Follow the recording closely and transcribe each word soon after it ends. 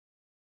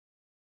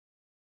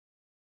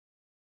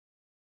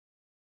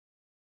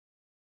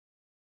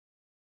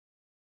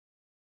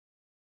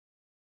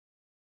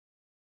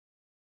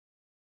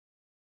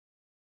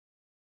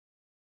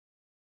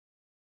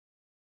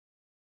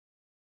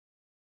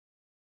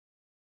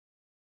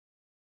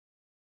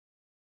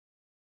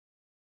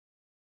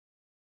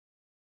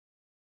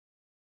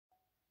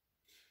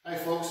Hi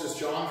folks, it's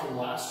John from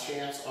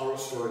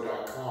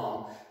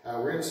lastchanceautorestore.com.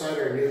 We're inside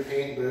our new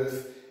paint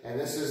booth, and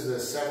this is the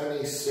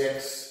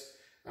 76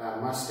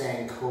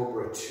 Mustang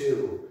Cobra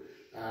II.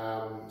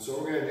 So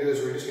what we're going to do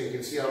is you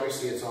can see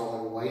obviously it's all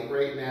in white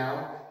right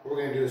now. What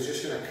we're going to do is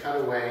just going to cut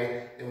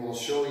away, and we'll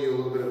show you a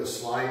little bit of a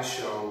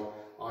slideshow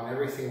on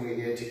everything we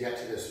did to get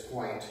to this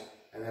point,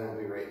 and then we'll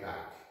be right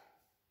back.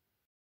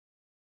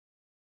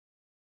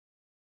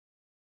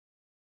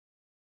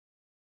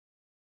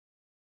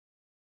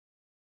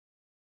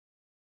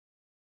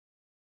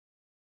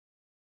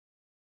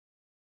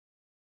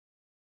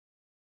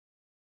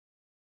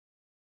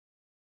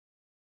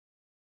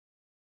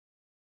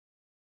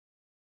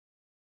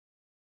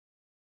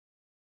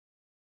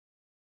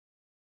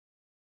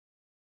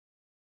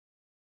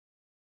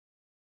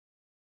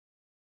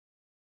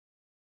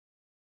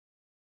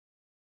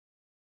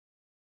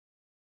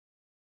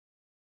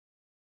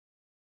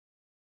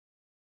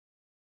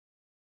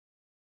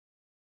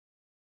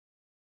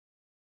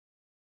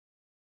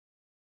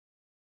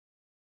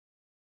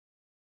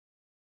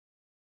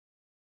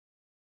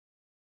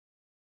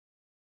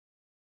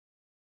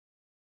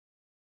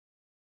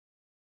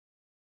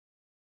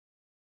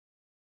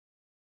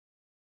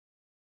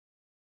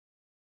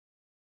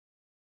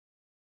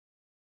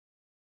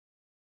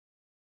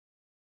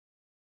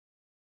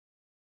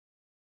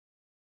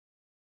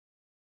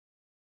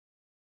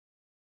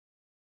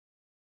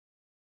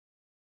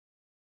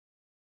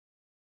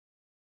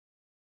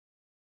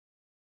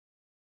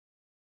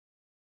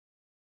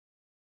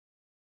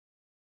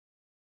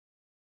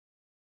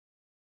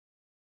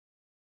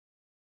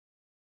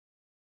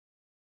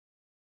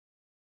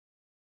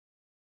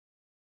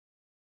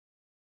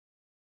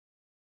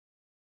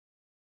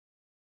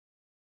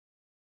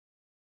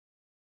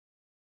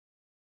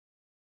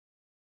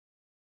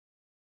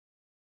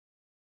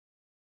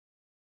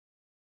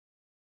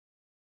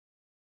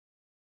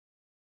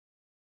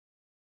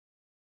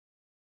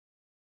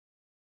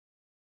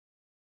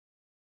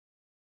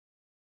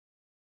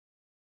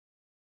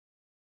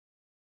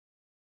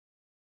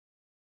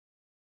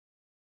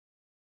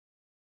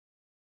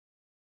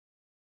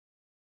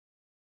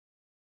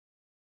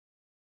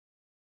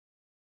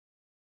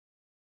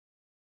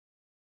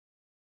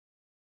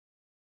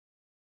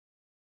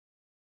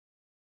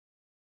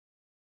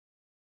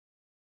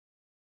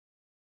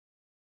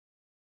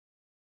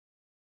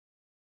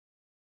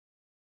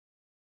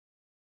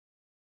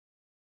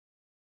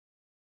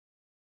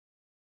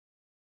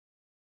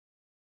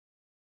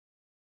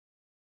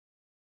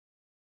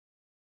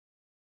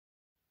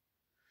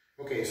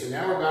 Okay, so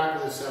now we're back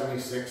to the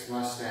 76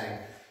 Mustang.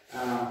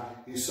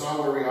 You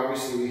saw where we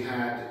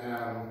had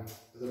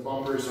the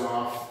bumpers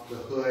off, the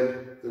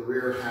hood, the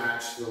rear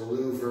hatch, the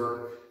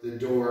louver, the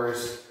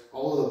doors.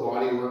 All of the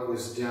body work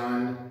was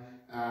done,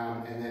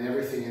 and then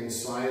everything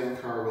inside of the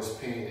car was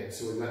painted.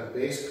 So we've got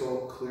base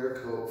coat,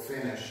 clear coat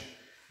finish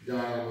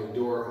done on the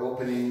door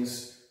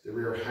openings, the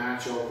rear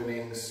hatch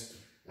openings,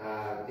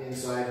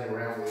 inside and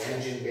around the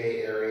engine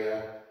bay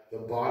area, the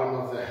bottom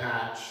of the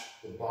hatch,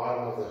 the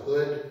bottom of the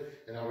hood,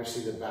 and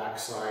obviously the back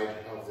side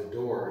of the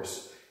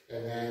doors.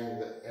 And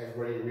then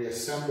everybody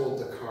reassembled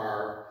the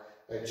car,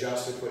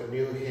 adjusted, put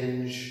new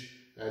hinge,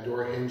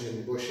 door hinge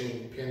and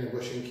bushing, pin and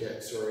bushing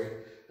kit,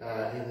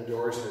 in the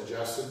doors and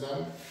adjusted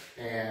them.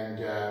 And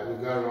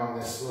we've got it on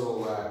this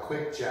little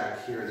quick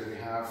jack here that we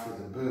have for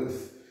the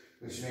booth,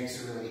 which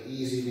makes it really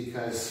easy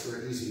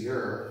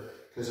easier,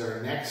 because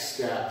our next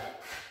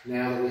step,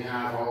 now that we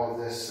have all of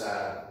this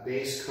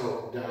base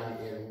coat done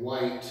in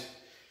white,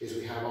 is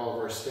we have all of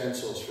our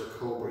stencils for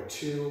Cobra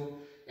II,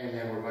 and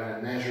then we're going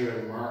to measure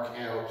and mark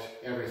out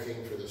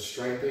everything for the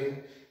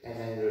striping, and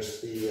then there's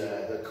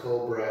the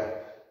Cobra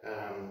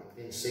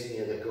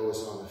insignia that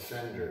goes on the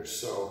fenders.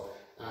 So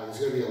there's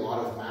going to be a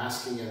lot of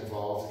masking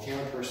involved. The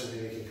camera person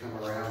maybe can come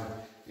around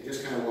and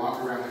just kind of walk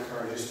around the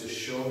car just to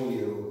show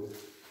you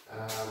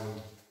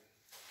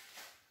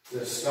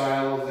the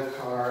style of the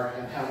car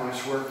and how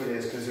much work it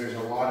is, because there's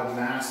a lot of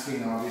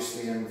masking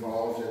obviously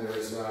involved. And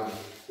there's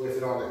with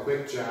it on the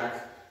quick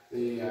jack,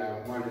 they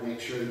wanted to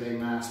make sure that they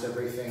masked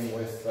everything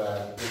with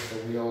the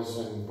wheels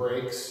and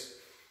brakes,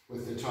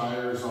 with the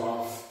tires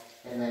off,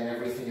 and then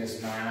everything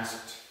is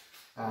masked.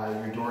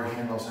 Your door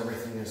handles,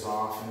 everything is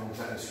off, and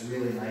it's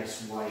really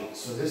nice white.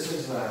 So this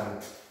is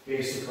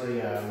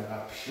basically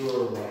a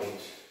pure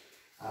white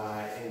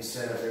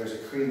instead of, there's a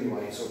creamy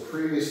white. So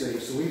previously,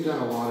 we've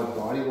done a lot of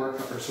body work,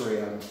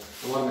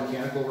 a lot of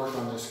mechanical work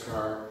on this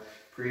car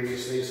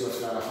previously. So it's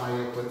got a high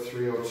output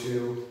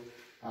 302.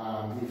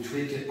 We've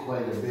tweaked it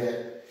quite a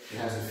bit. It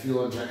has a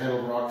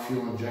Edelbrock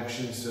fuel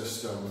injection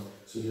system,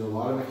 so you do a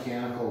lot of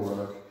mechanical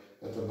work.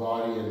 But the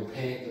body and the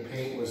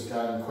paint was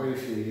done quite a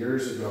few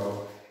years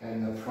ago,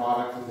 and the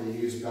product that they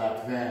used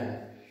back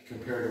then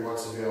compared to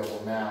what's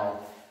available now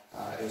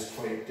is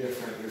quite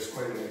different. There's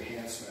quite an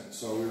enhancement.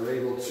 So we were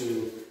able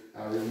to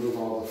remove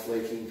all the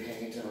flaking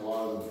paint and a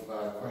lot of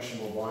the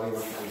questionable body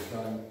work that was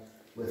done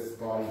with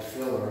body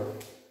filler,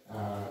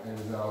 and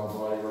we've got all the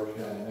body work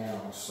done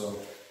now. So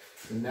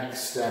the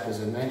next step, as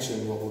I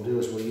mentioned, what we'll do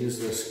is we'll use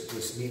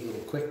this neat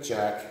little quick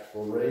jack.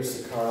 We'll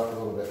raise the car up a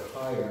little bit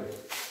higher,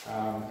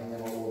 and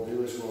then what we'll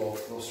do is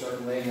we'll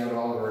start laying out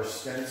all of our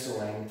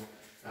stenciling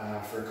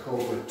for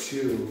Cobra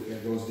II.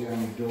 It goes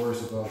down the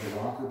doors above the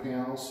rocker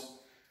panels,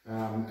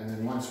 and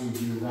then once we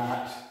do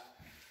that,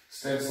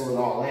 stencil it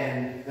all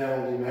in,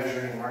 then we'll be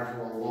measuring mark and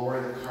we'll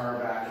lower the car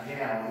back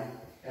down,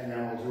 and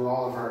then we'll do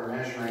all of our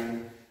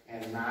measuring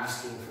and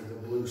masking for the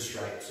blue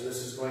stripe. So this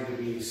is going to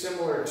be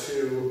similar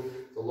to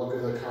the look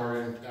of the car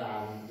in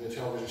the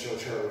television show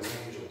Charlie's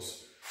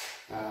Angels.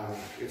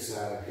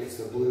 It's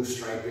the blue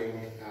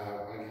striping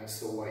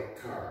against the white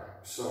car.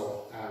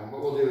 So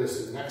what we'll do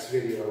is in the next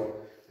video,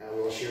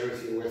 we'll share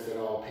with you with it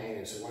all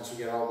painted. So once we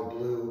get all the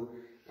blue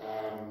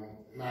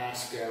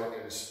masked out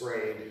and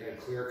sprayed and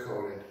clear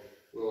coated,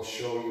 we'll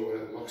show you what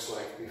it looks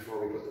like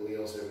before we put the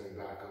wheels and everything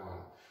back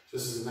on. So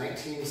this is a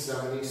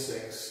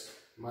 1976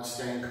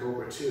 Mustang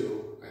Cobra II.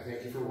 I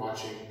thank you for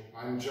watching.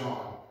 I'm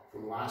John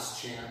from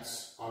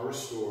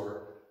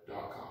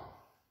lastchanceautorestore.com.